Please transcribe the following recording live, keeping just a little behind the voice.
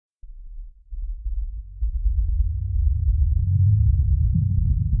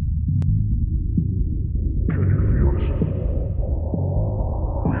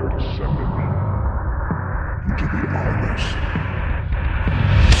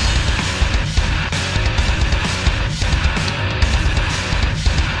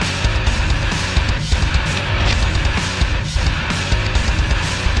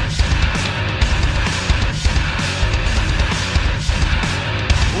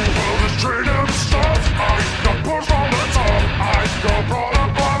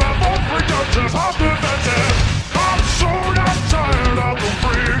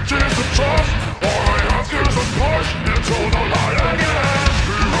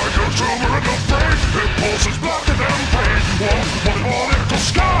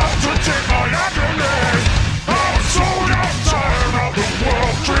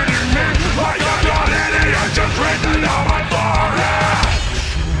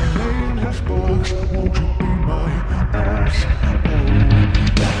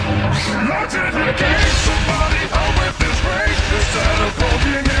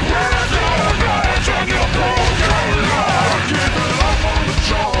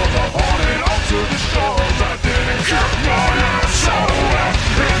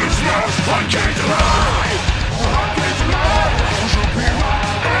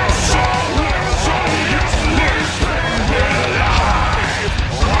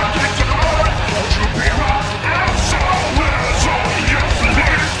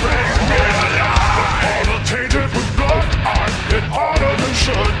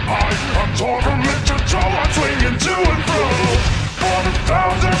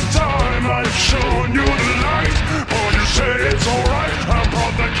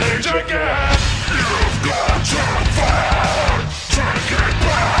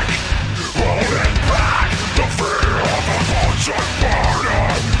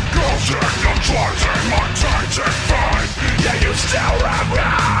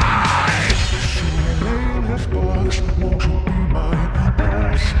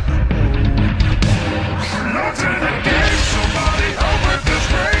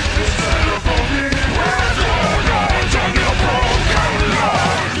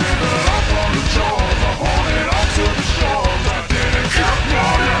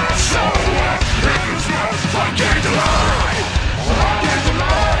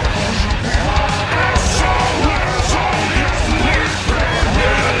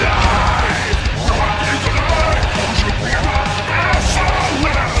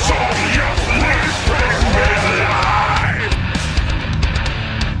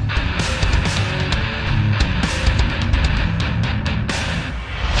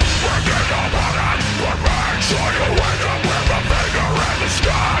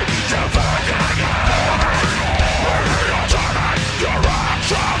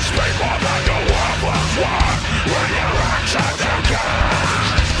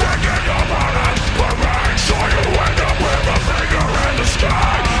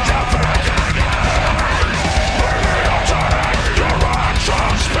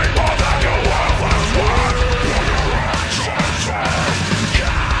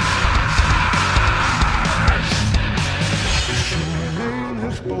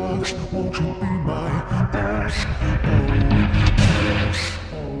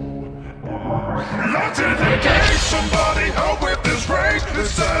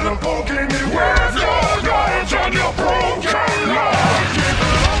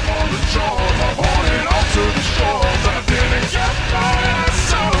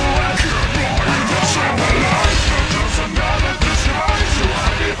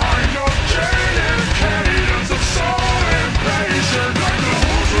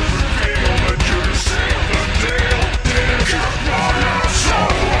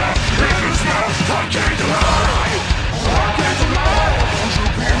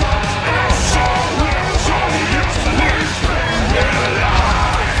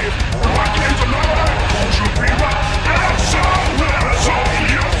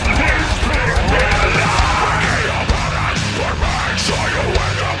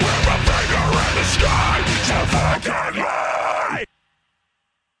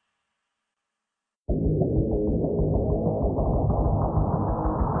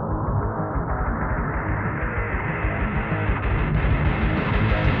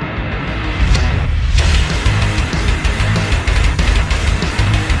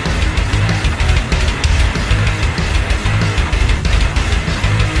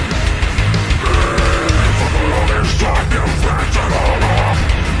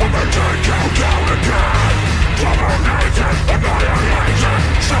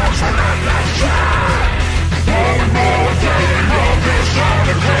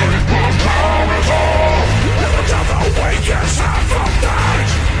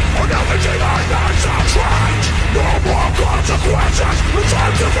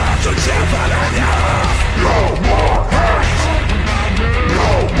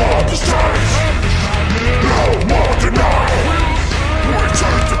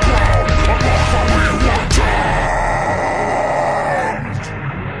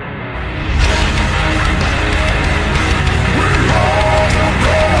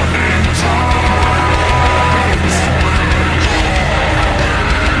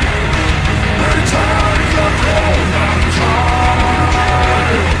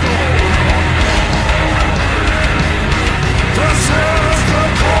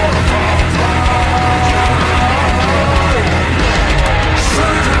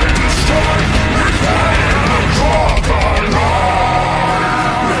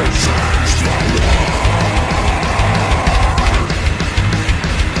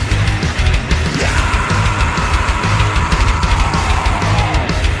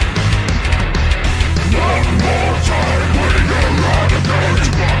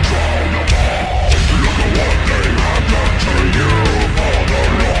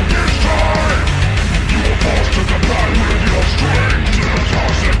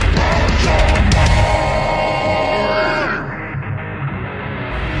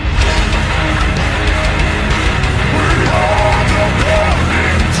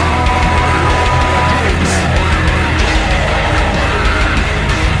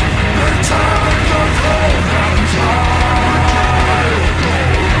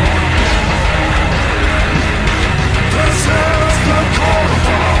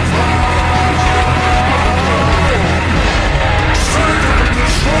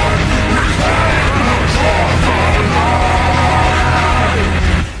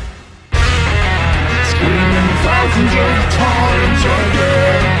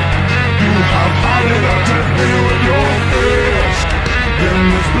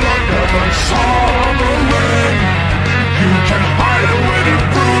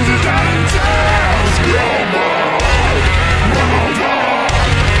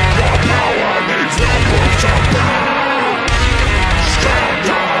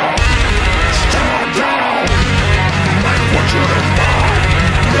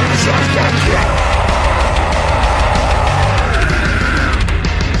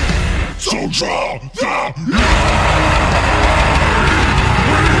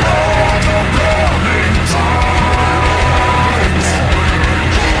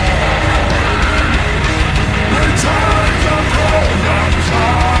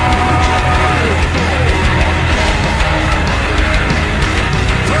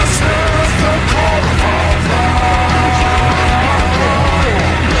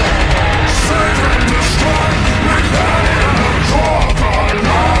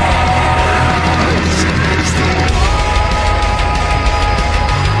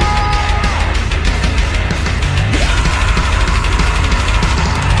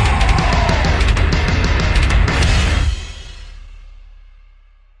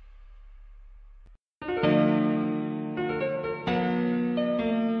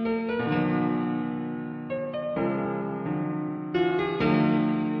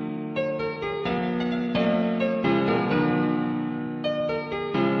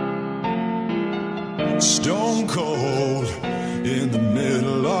Stone cold in the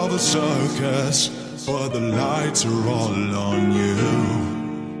middle of a circus, but the lights are all on you.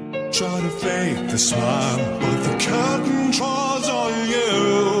 Try to fake the smile, but the curtain draws on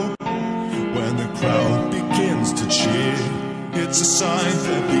you. When the crowd begins to cheer, it's a sign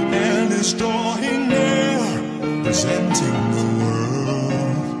that the end is drawing near, presenting the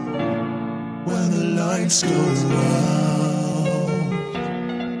world when the lights go out.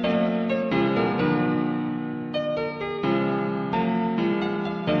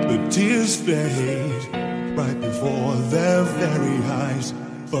 The tears fade right before their very eyes,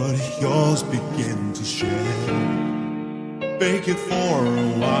 but yours begin to shed. Fake it for a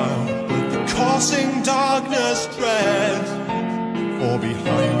while, but the causing darkness dread. For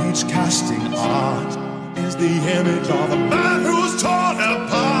behind each casting art is the image of a man who's torn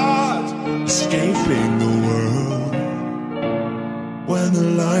apart, escaping the world when the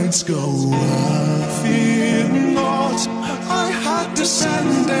lights go out. Fear not, I had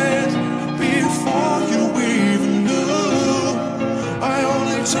descended before you even knew. I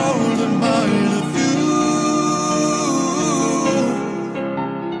only told them I love you.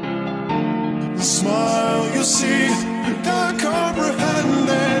 The smile you see, can't comprehend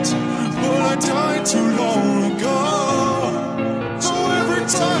it, but I died too long ago. So every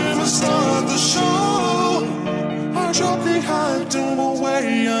time I start the show, I drop the act and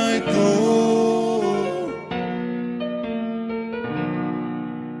away I go.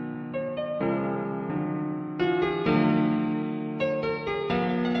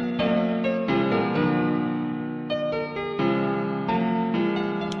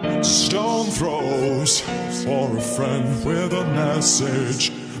 Stone throws for a friend with a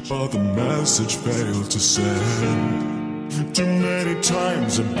message, but the message failed to send. Too many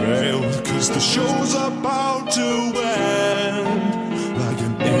times I bailed, cause the show's about to end. Like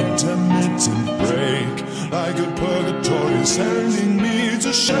an intermittent break, like a purgatory sending me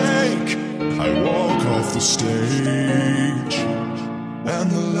to shake. I walk off the stage, and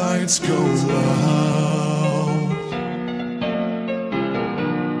the lights go out.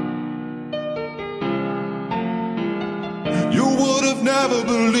 You would have never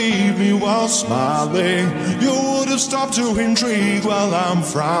believed me while smiling. You would have stopped to intrigue while I'm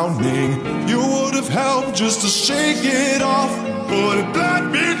frowning. You would have helped just to shake it off, but let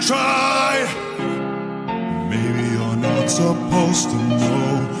me try. Maybe you're not supposed to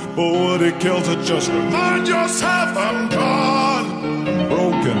know, but would it kill to just remind yourself I'm gone, I'm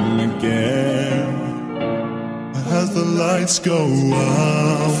broken again, as the lights go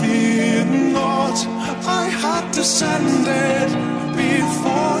out. Fear not, I had descended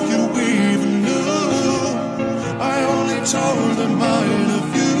before you even knew. I only told a mile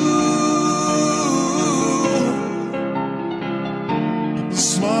of you. The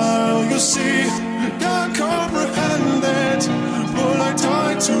smile you see, can't comprehend it, but I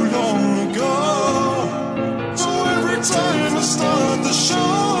died too long ago. So every time I start the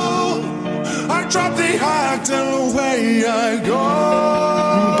show, I drop the act and away I go.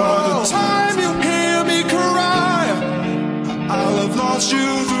 By the time you hear me cry, I'll have lost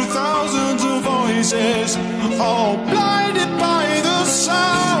you through thousands of voices, all blinded by the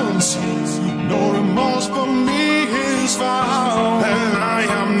sounds. No remorse for me is found, and I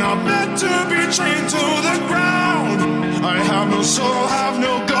am not meant to be chained to the ground. I have no soul, have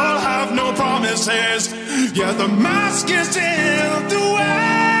no goal, have no promises, yet the mask is in the way.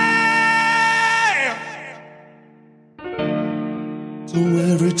 So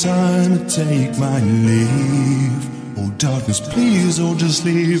every time I take my leave, oh darkness please, oh just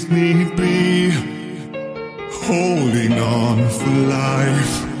leave me be. Holding on for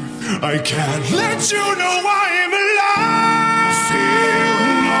life, I can't let you know I'm alive. Fear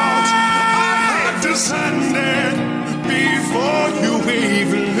not, I had descended before you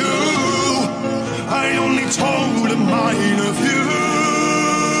even knew. I only told a mine of you.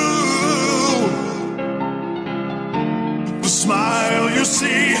 The smile you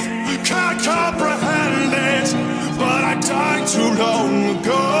see, can't comprehend it, but I died too long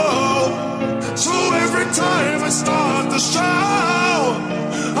ago. So every time I start the show,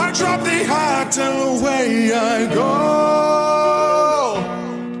 I drop the act and away I go.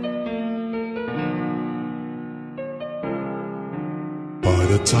 By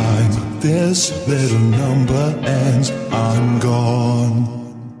the time this little number ends, I'm gone,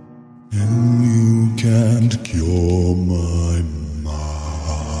 and you can't cure my mind.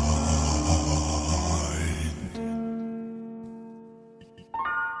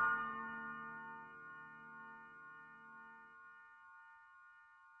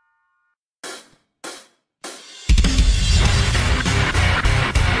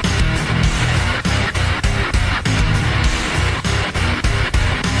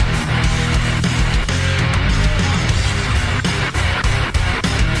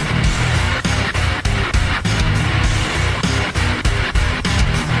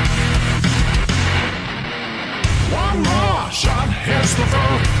 Here's the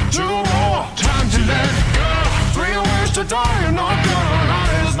verb, 2 more, time to let go. 3 ways to die, you're not gonna lie.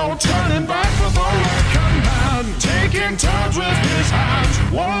 There's no turning back with a reckon man, taking turns with his hands.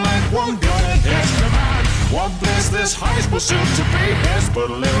 1 leg, 1 gun at his command. What bliss this heist was soon to be his, but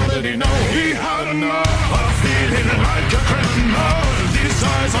little did he know he had enough of feeling like a criminal. These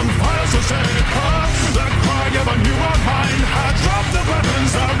eyes on fire, so set it up. The cry of a new mind had dropped the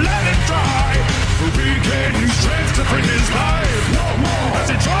weapons of let it dry. Regaining strength to free his life, no more as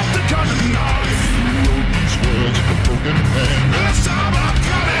he dropped the gun and knife. He wrote these words with a broken pen. This time I'm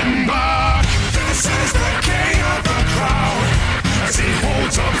coming back. This is the king of the crowd, as he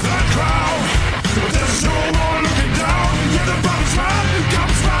holds up the crowd. There's no more looking down. Yeah, the promised man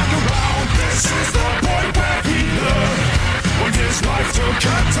comes back around. This is the point where he learned when his life took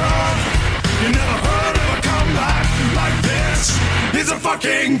a turn. You never heard of a comeback like this. He's a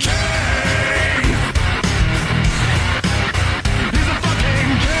fucking king. He's a fucking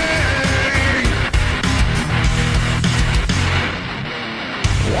king.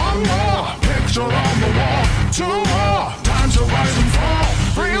 1 more picture on the wall. 2 more times to rise and fall.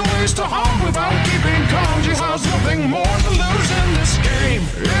 3 ways to harm without keeping calm. She has nothing more to lose in this game.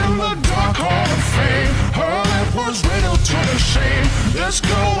 In the dark hall of fame, her life was riddled to the shame. This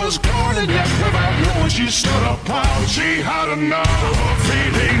girl was guarded yet without knowing she stood up proud. She had enough of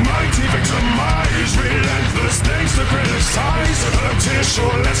feeling like victimize, relentless things to criticize. Her tears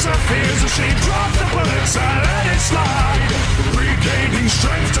shoreless her fears as she dropped the bullets and let it slide. Regaining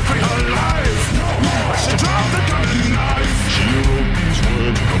strength to free her life. No more. She dropped the gun and knife. She wrote these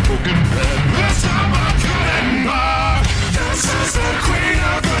words with a broken pen. This time I'm coming back. This is the queen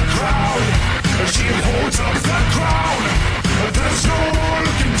of the crowd. She holds up the crown. There's no more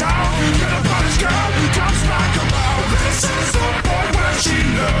looking down. Get up on his girl who comes back around. This is the point where she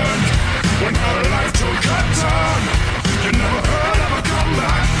learned when her life took a turn. You never heard of a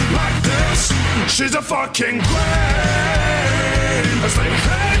comeback like this. She's a fucking queen. As they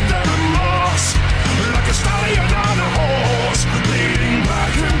head the remorse, like a stallion on a horse, leading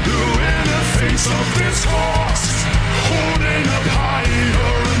back and blue in the face of this horse, holding up higher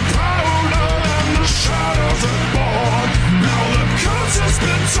and prouder than the shadows are born. Now the curse has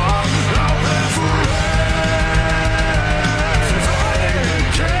been torn out there forever.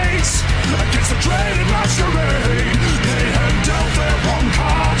 Case against the dreaded masquerade. They had dealt their wrong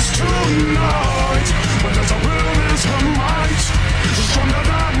cards tonight, but as a will is her might, stronger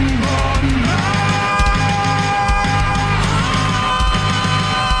than the night.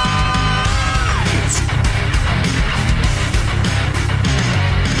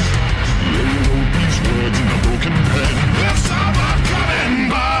 They wrote these words in a broken pen. This time I'm coming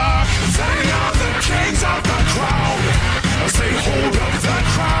back. They are the kings of the crowd as they hold up their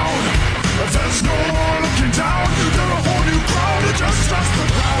crown. There's no more looking down. They're a whole new crowd who just trust the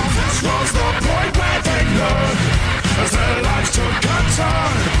ground. This was the point where they learned as their lives took a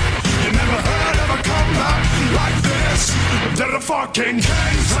turn. You never heard of a comeback like this. They're the fucking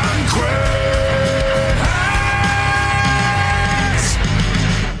kings and queens.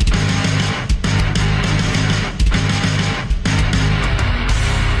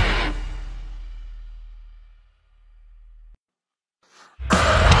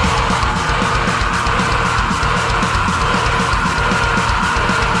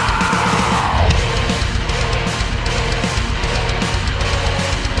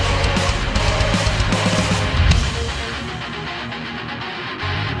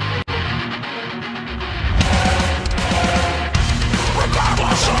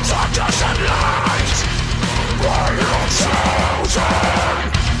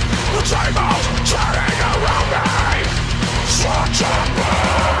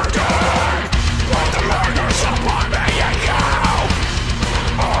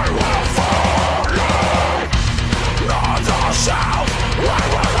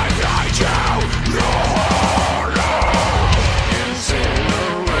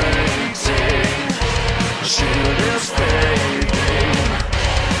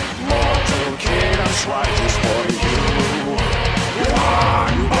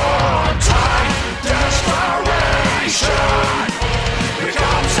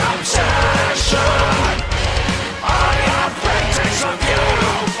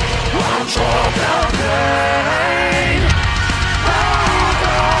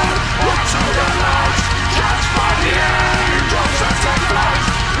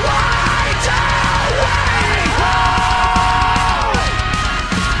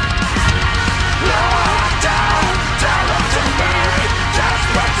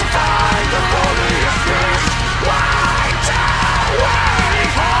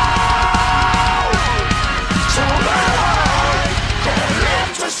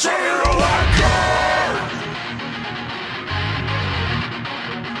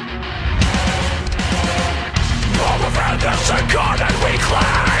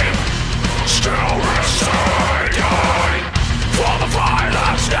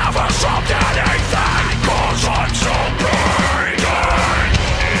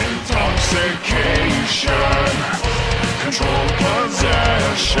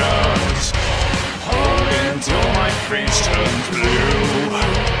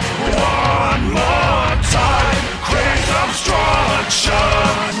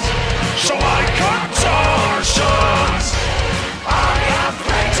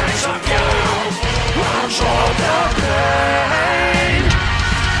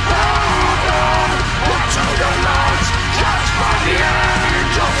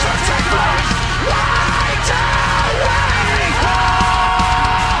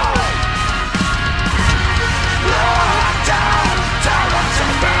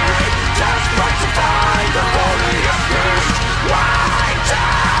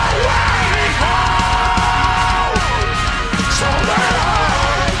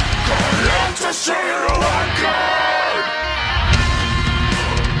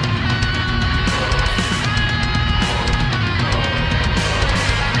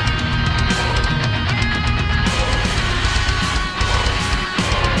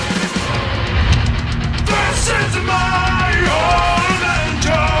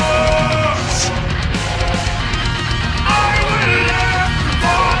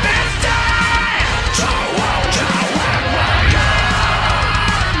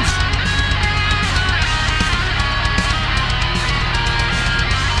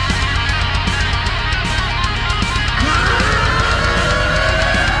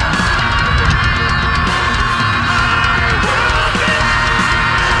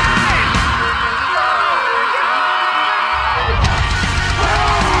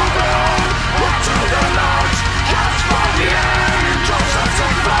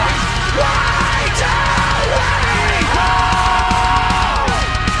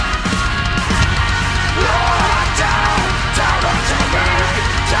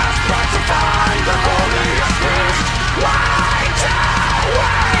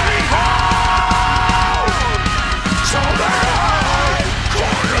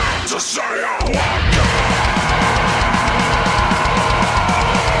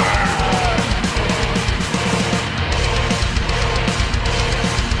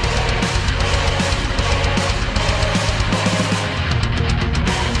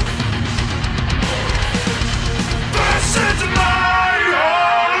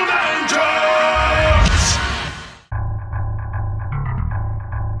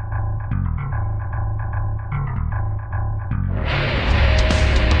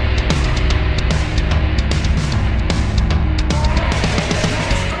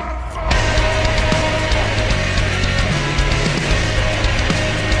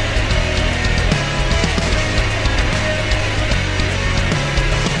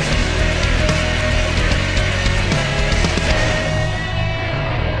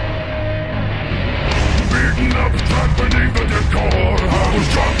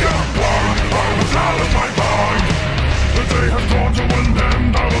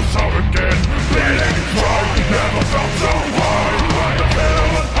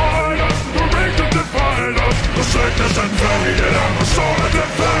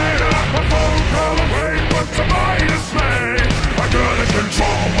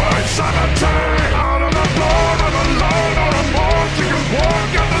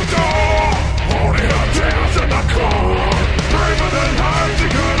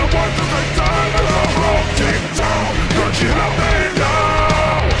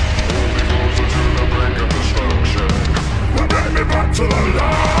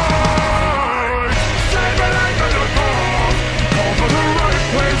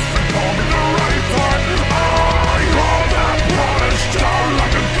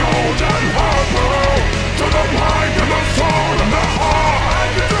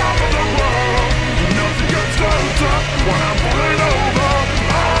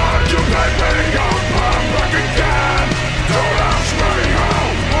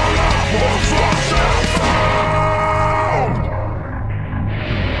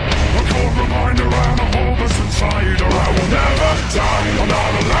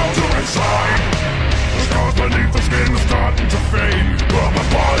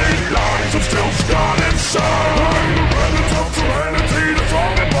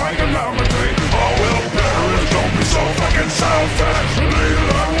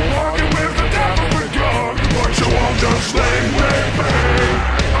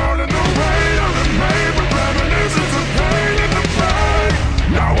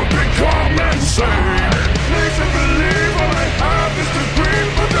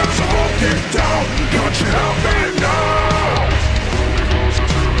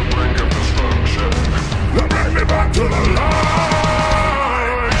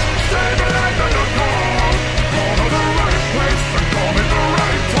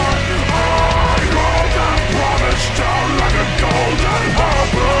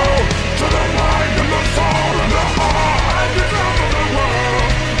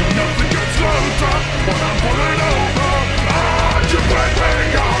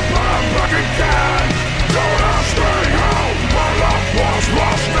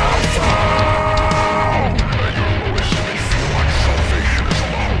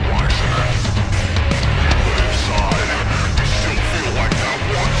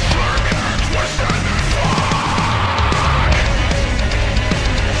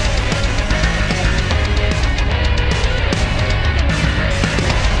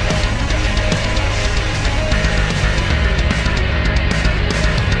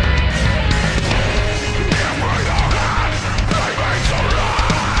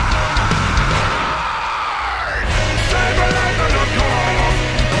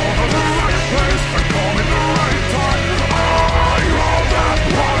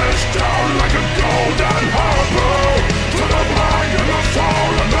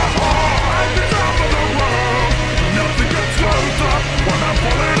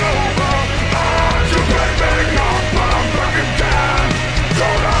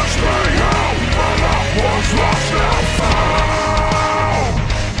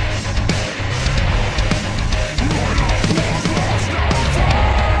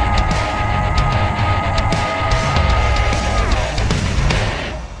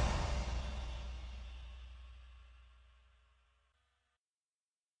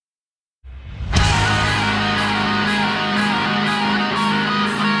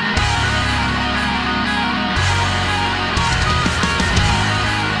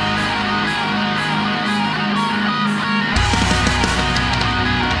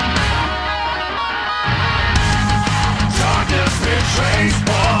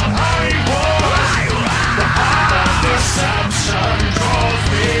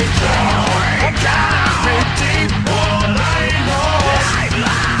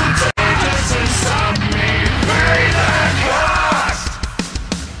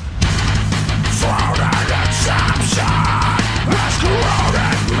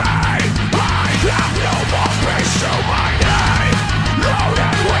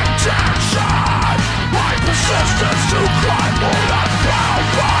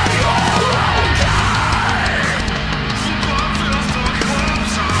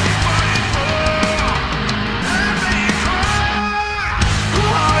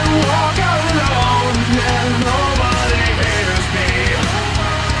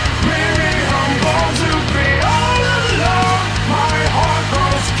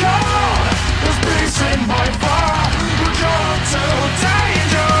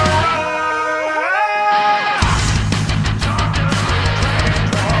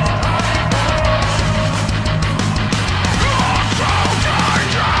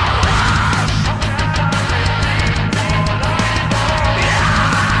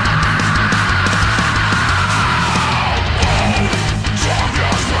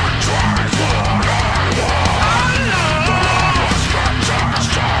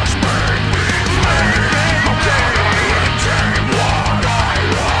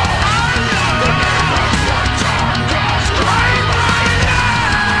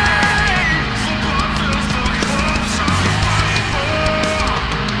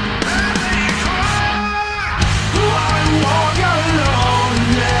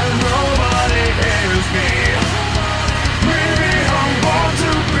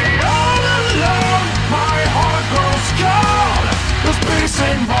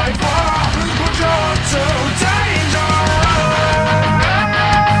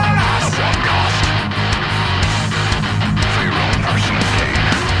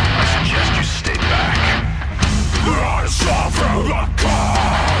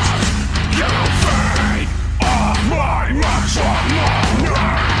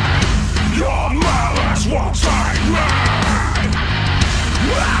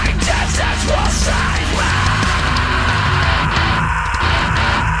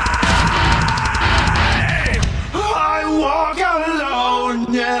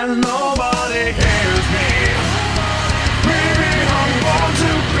 Yeah, nobody hears me. Maybe I'm born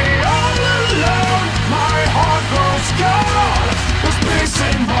to be all alone. My heart grows cold. It's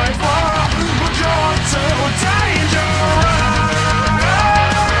beating my fire, but you're too dangerous.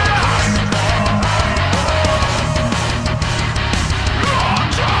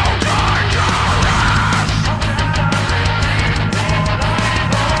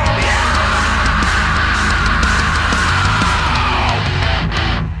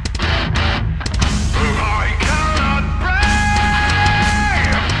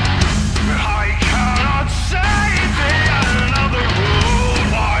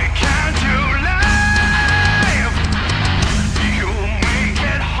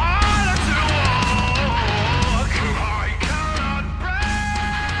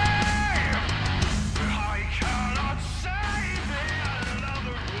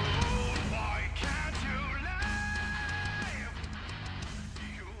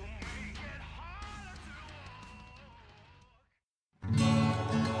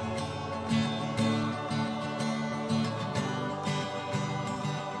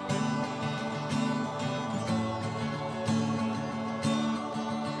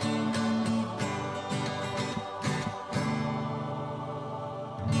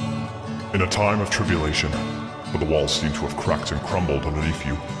 In a time of tribulation, where the walls seem to have cracked and crumbled underneath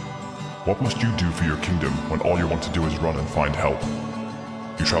you, what must you do for your kingdom when all you want to do is run and find help?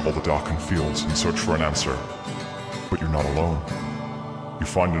 You travel the darkened fields in search for an answer, but you're not alone. You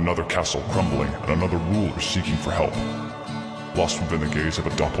find another castle crumbling and another ruler seeking for help. Lost within the gaze of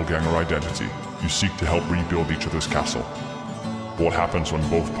a doppelganger identity, you seek to help rebuild each other's castle. But what happens when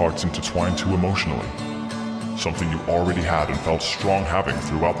both parts intertwine too emotionally? Something you already had and felt strong having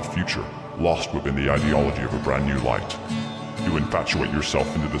throughout the future, lost within the ideology of a brand new light. You infatuate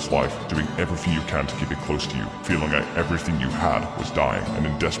yourself into this life, doing everything you can to keep it close to you, feeling like everything you had was dying and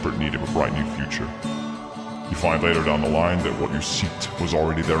in desperate need of a bright new future. You find later down the line that what you seeked was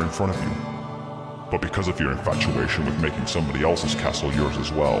already there in front of you. But because of your infatuation with making somebody else's castle yours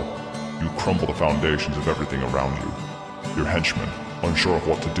as well, you crumble the foundations of everything around you. Your henchmen, unsure of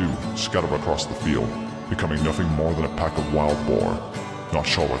what to do, scatter across the field, becoming nothing more than a pack of wild boar, not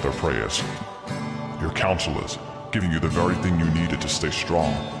sure what their prey is. Your counselors, giving you the very thing you needed to stay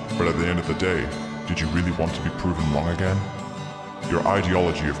strong, but at the end of the day, did you really want to be proven wrong again? Your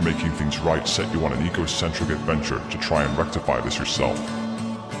ideology of making things right set you on an egocentric adventure to try and rectify this yourself.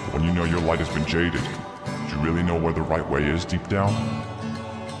 But when you know your light has been jaded, do you really know where the right way is deep down?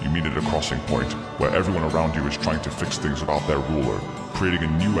 You meet at a crossing point, where everyone around you is trying to fix things without their ruler, creating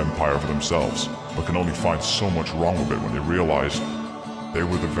a new empire for themselves, but can only find so much wrong with it when they realize they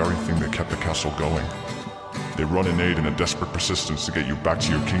were the very thing that kept the castle going. They run in aid in a desperate persistence to get you back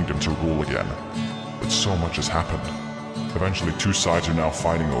to your kingdom to rule again. But so much has happened. Eventually, two sides are now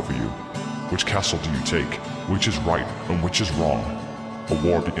fighting over you. Which castle do you take? Which is right and which is wrong? A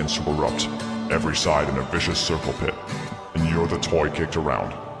war begins to erupt, every side in a vicious circle pit, and you're the toy kicked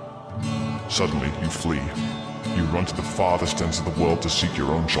around. Suddenly, you flee. You run to the farthest ends of the world to seek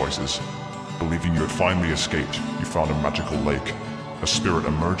your own choices. Believing you had finally escaped, you found a magical lake. A spirit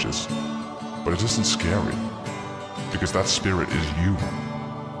emerges. But it isn't scary, because that spirit is you.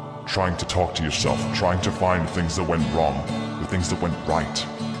 Trying to talk to yourself, trying to find things that went wrong, the things that went right.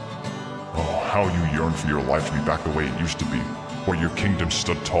 Oh, how you yearn for your life to be back the way it used to be, where your kingdom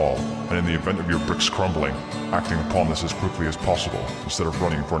stood tall, and in the event of your bricks crumbling, acting upon this as quickly as possible, instead of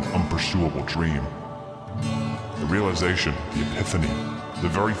running for an unpursuable dream. The realization, the epiphany, the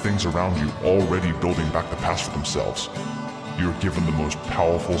very things around you already building back the past for themselves. You're given the most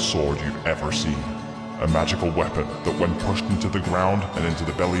powerful sword you've ever seen. A magical weapon that when pushed into the ground and into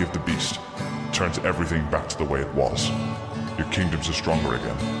the belly of the beast, turns everything back to the way it was. Your kingdoms are stronger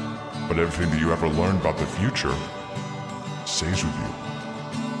again, but everything that you ever learned about the future stays with you.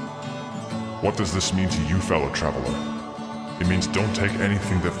 What does this mean to you, fellow traveler? It means don't take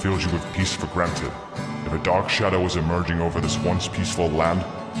anything that fills you with peace for granted. If a dark shadow is emerging over this once peaceful land,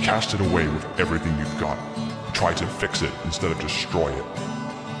 cast it away with everything you've got. Try to fix it instead of destroy it.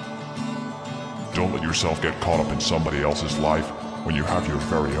 Don't let yourself get caught up in somebody else's life when you have your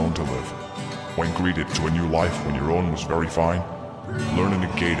very own to live. When greeted to a new life when your own was very fine, learn to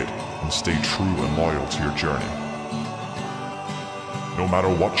negate it and stay true and loyal to your journey. No matter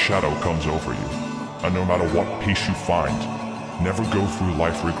what shadow comes over you, and no matter what peace you find, never go through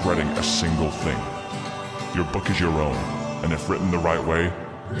life regretting a single thing. Your book is your own, and if written the right way,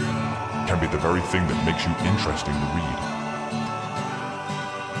 can be the very thing that makes you interesting to read.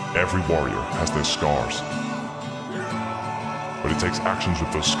 Every warrior has their scars, but it takes actions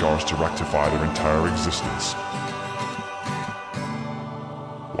with those scars to rectify their entire existence.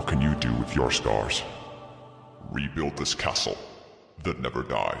 What can you do with your scars? Rebuild this castle that never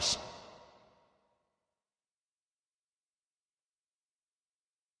dies.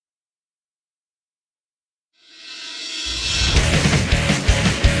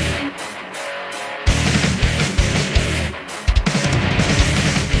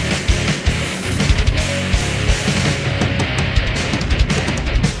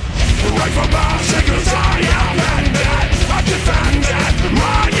 Right from my sickness I am ended. I've defended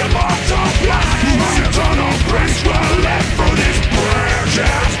my immortal plan. My eternal grace will live through these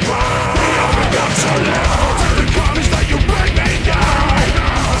bridges burn. I've got to live to the promise that you bring me down.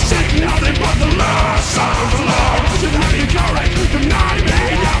 I seek nothing but the loss of love. Deny me courage, deny me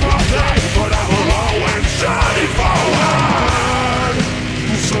everything, but I will always journey forward.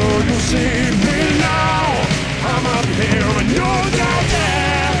 So you see me now. I'm up here and you're down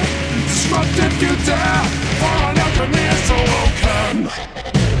there. Disruptive you dare, for an alchemist awoken.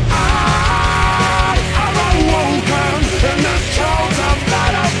 I am awoken in this cold of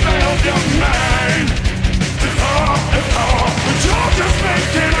battlefield domain. But you're just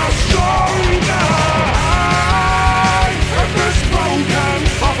making us stronger. I am bespoken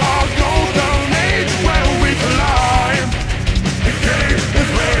of our golden age where we climb. The game is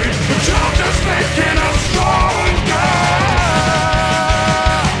made, but you're just making us stronger.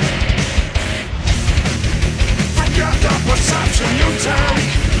 Perception you take,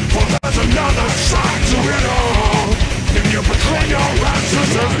 for there's another side to it all. If you proclaim your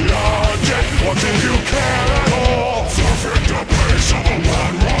answers as logic, what do you care at all? Perfect the pace of a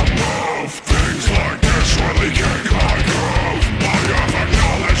one-run move. Things like this really kick my groove. I have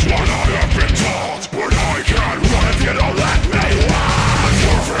acknowledged what I have been taught, but I can't run if you don't let me walk.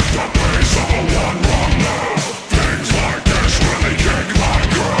 Perfect the pace of a one-run move. Things like this really kick my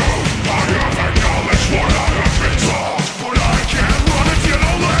groove. I have acknowledged what I have been taught.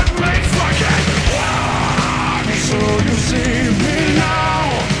 So you see me now,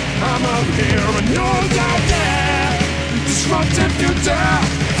 I'm up here and you're down there. Disruptive you dare,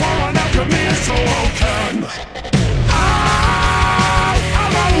 for an alchemist awoken. I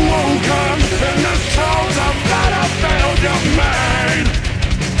am awoken in this cold of battlefield domain.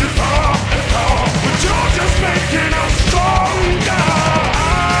 But you're just making us stronger.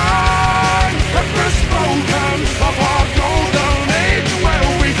 I am bespoken of our golden age where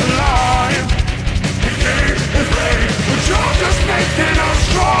we climb. But you're just making us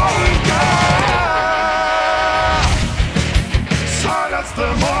stronger. Silence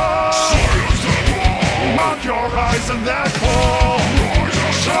them all. Silence them all. Mark your eyes and then fall.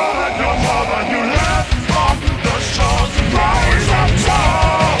 Show that you're more than you left on the shores. Rise up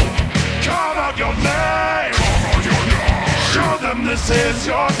tall. Carve out your name. Show them this is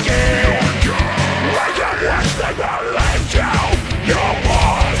your game. We can watch them all let down. You're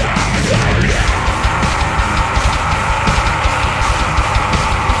more than you.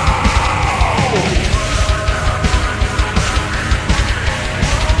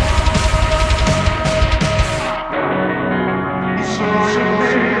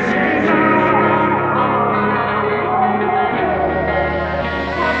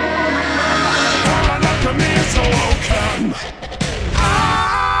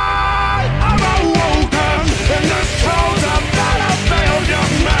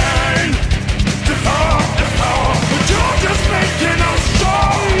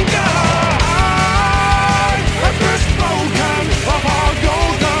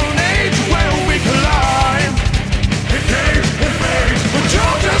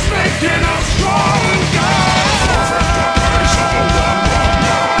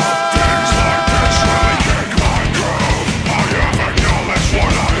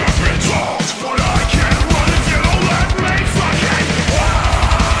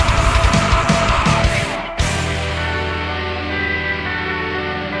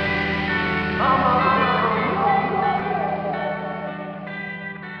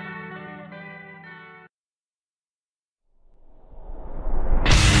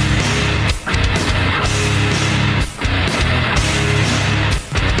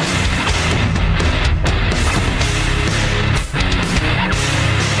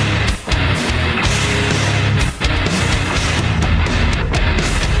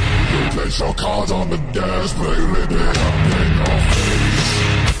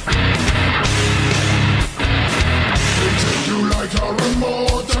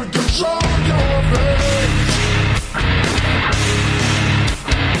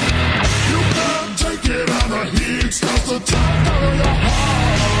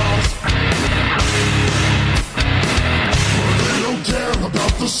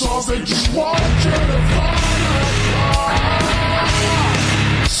 they just want you to fall apart.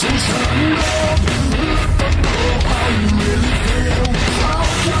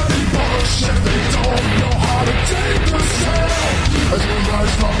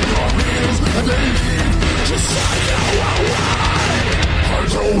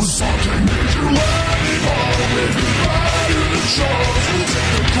 don't fucking need you anymore. If you value the choice,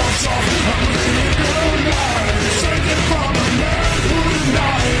 take the cuffs off and leave your life. Take it from a man who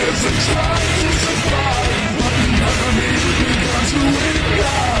denies and tries to survive, but the enemy began to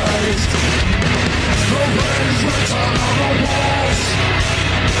ignite. The rays return on the walls.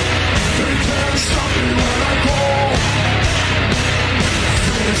 They can't stop me when I call.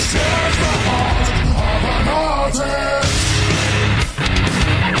 This is the heart of an artist.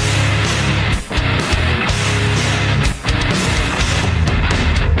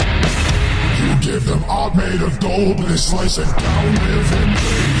 You give them art made of gold, but they slice it down within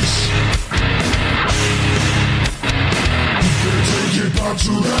days. They take it back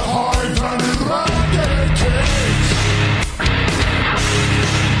to their hive and eradicate.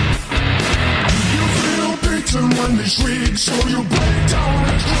 You feel beaten when they shriek, so you break down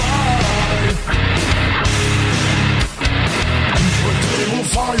and cry. But they will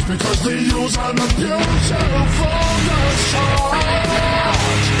fight because they use and abuse you from the start.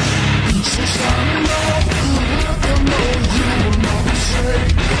 So stand up, let them know you will not be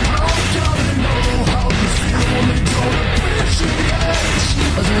safe. How can they know how you feel when they don't appreciate?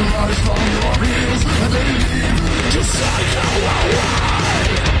 As they rise from your heels and they leave to psycho away.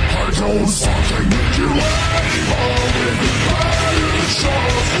 I don't fucking need you anymore. If you value the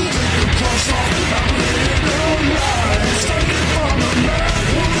shows, take the cuffs off and live your life. Take it from a man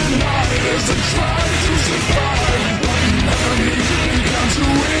who denies and tries to survive, but the enemy began to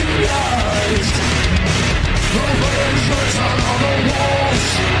ignite. The rays return on the walls.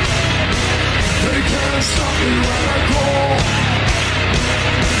 They can't stop me when I call.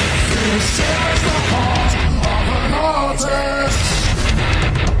 This is the heart of an artist.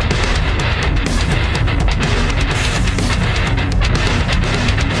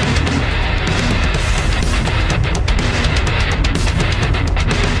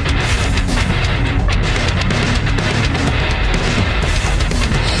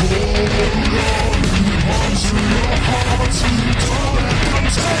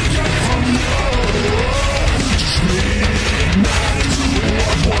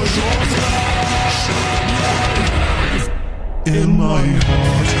 In my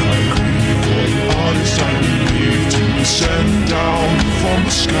heart, I grieve for the artist I believe to descend down from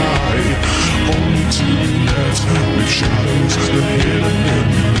the sky, only to be met with shadows that are hidden in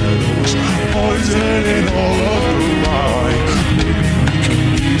the meadows, poison in all of the rye. Maybe we can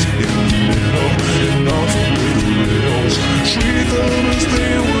meet in the middle, enough with the riddles. Treat them as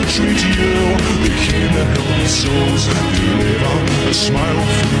they would treat you. They came to help the souls. You live out a smile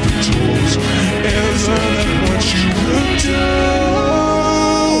through the doors. Isn't that what you would do?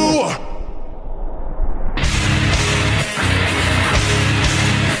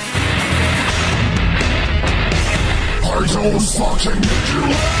 I don't fucking need you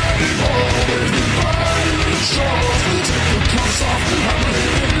anymore. If you value the shows, take the cuffs off and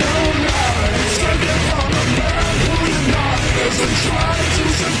live your life. Take it from a man who denies and tries to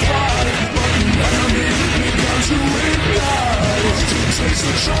survive, but the enemy began to ignite. Taste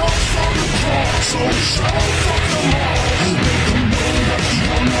the chops from the cross, so shout fuck them all. Make them know that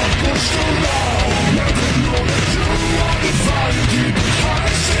you're not pushed around. Let them know that you are divine. Keep it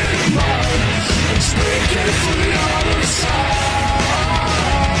Christ in mind and speak it for the other side.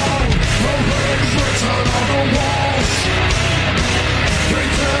 The rays return on the walls. They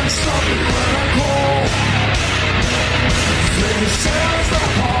can't stop me when I call. This is the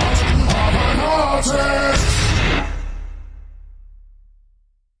heart of an artist.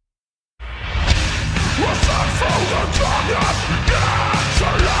 What's that from the darkness? Get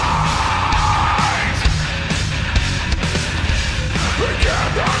alive. We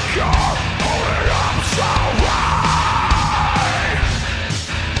cannot cure holding up so high.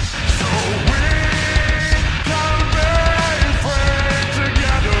 So we can be free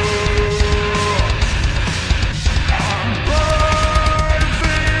together and burn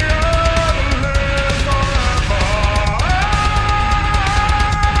the earth forever.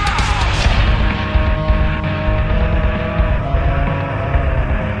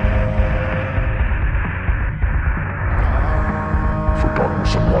 For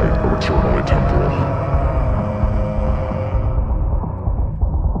darkness and light are eternally temporal.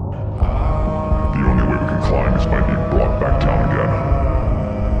 The only way we can climb is by being brought back down again.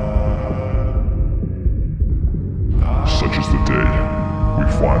 Such is the day we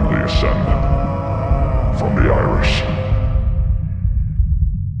finally ascend from the iris.